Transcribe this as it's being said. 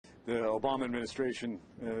the Obama administration,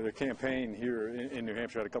 the campaign here in New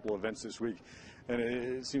Hampshire had a couple of events this week, and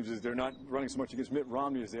it seems as they're not running so much against Mitt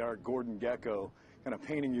Romney as they are Gordon Gekko, kind of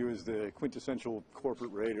painting you as the quintessential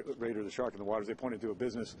corporate raider, the shark in the waters. They pointed to a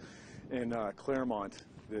business in Claremont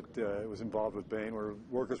that was involved with Bain, where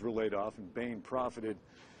workers were laid off and Bain profited.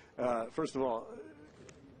 First of all,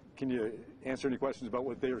 can you answer any questions about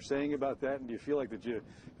what they were saying about that? And do you feel like that you're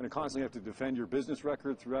going to constantly have to defend your business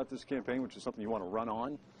record throughout this campaign, which is something you want to run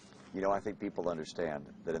on? You know, I think people understand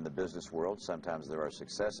that in the business world, sometimes there are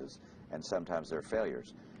successes and sometimes there are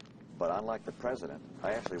failures. But unlike the president,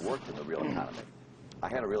 I actually worked in the real economy. I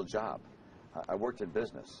had a real job. I worked in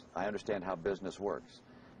business. I understand how business works.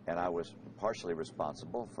 And I was partially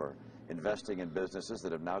responsible for investing in businesses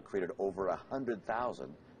that have now created over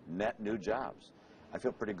 100,000 net new jobs. I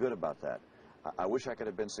feel pretty good about that. I wish I could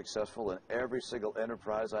have been successful in every single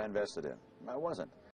enterprise I invested in. I wasn't.